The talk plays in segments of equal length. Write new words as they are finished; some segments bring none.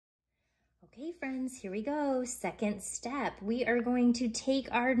Okay friends, here we go. Second step. We are going to take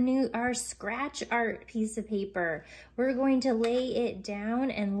our scratch art piece of paper. We're going to lay it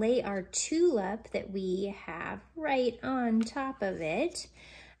down and lay our tulip that we have right on top of it.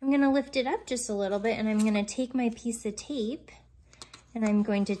 I'm going to lift it up just a little bit and I'm going to take my piece of tape and I'm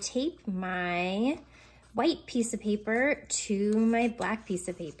going to tape my white piece of paper to my black piece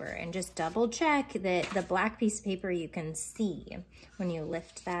of paper and just double check that the black piece of paper you can see when you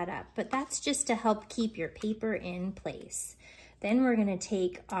lift that up. But that's just to help keep your paper in place. Then we're gonna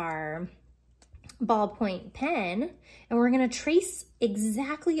take our ballpoint pen and we're gonna trace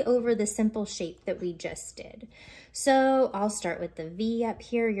exactly over the simple shape that we just did. So I'll start with the V up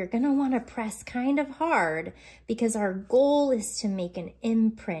here. You're gonna wanna press kind of hard because our goal is to make an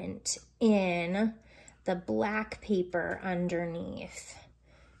imprint in the black paper underneath.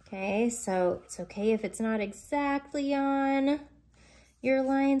 Okay, so it's okay if it's not exactly on your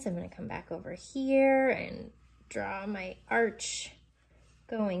lines. I'm gonna come back over here and draw my arch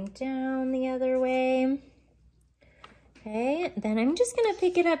going down the other way. Okay, then I'm just gonna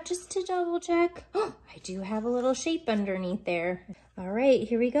pick it up just to double check. Oh, I do have a little shape underneath there. All right,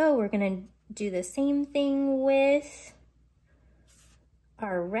 here we go. We're gonna do the same thing with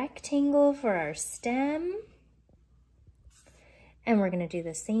our rectangle for our stem. And we're gonna do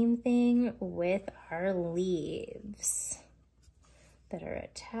the same thing with our leaves that are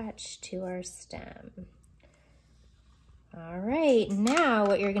attached to our stem. All right, now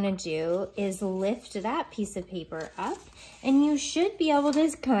what you're gonna do is lift that piece of paper up and you should be able to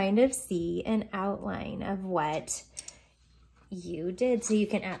kind of see an outline of what you did. So you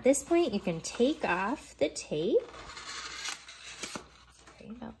can, at this point, you can take off the tape.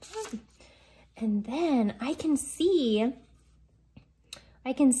 And then I can see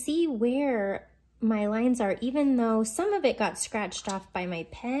where my lines are, even though some of it got scratched off by my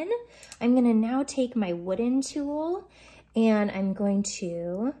pen. I'm gonna now take my wooden tool and I'm going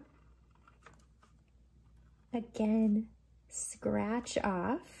to, again, scratch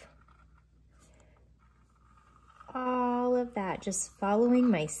off all of that, just following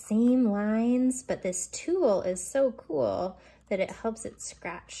my same lines. But this tool is so cool that it helps it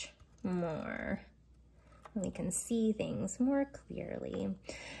scratch more. And we can see things more clearly.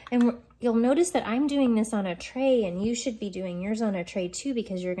 And you'll notice that I'm doing this on a tray and you should be doing yours on a tray too,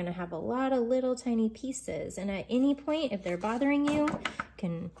 because you're gonna have a lot of little tiny pieces. And at any point, if they're bothering you, you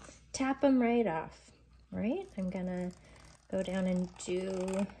can tap them right off. All right, I'm gonna go down and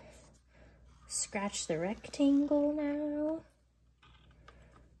scratch the rectangle now.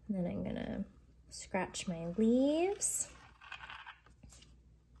 And then I'm gonna scratch my leaves.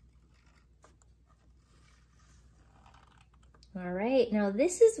 All right, now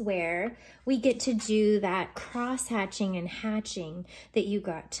this is where we get to do that cross-hatching and hatching that you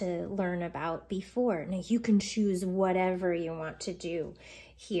got to learn about before. Now you can choose whatever you want to do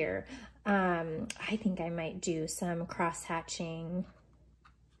here. I think I might do some cross-hatching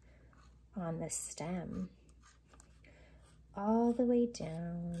on the stem all the way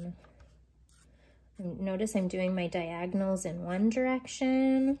down. And notice I'm doing my diagonals in one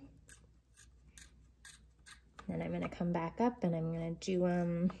direction. Then I'm gonna come back up and I'm gonna do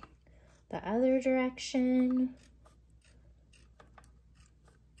them the other direction.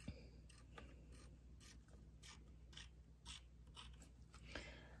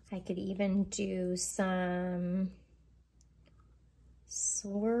 I could even do some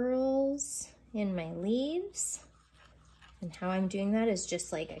swirls in my leaves. And how I'm doing that is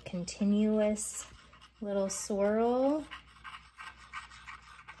just like a continuous little swirl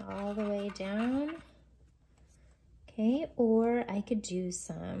all the way down. Okay, or I could do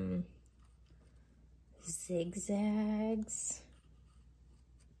some zigzags.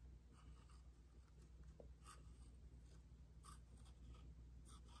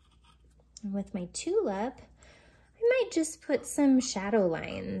 And with my tulip, I might just put some shadow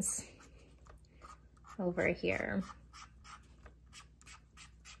lines over here.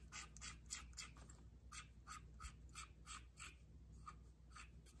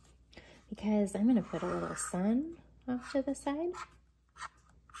 Because I'm gonna put a little sun off to the side.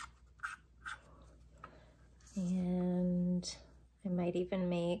 And I might even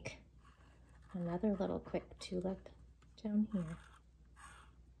make another little quick tulip down here.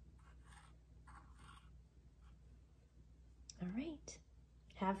 All right,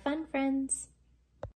 have fun, friends.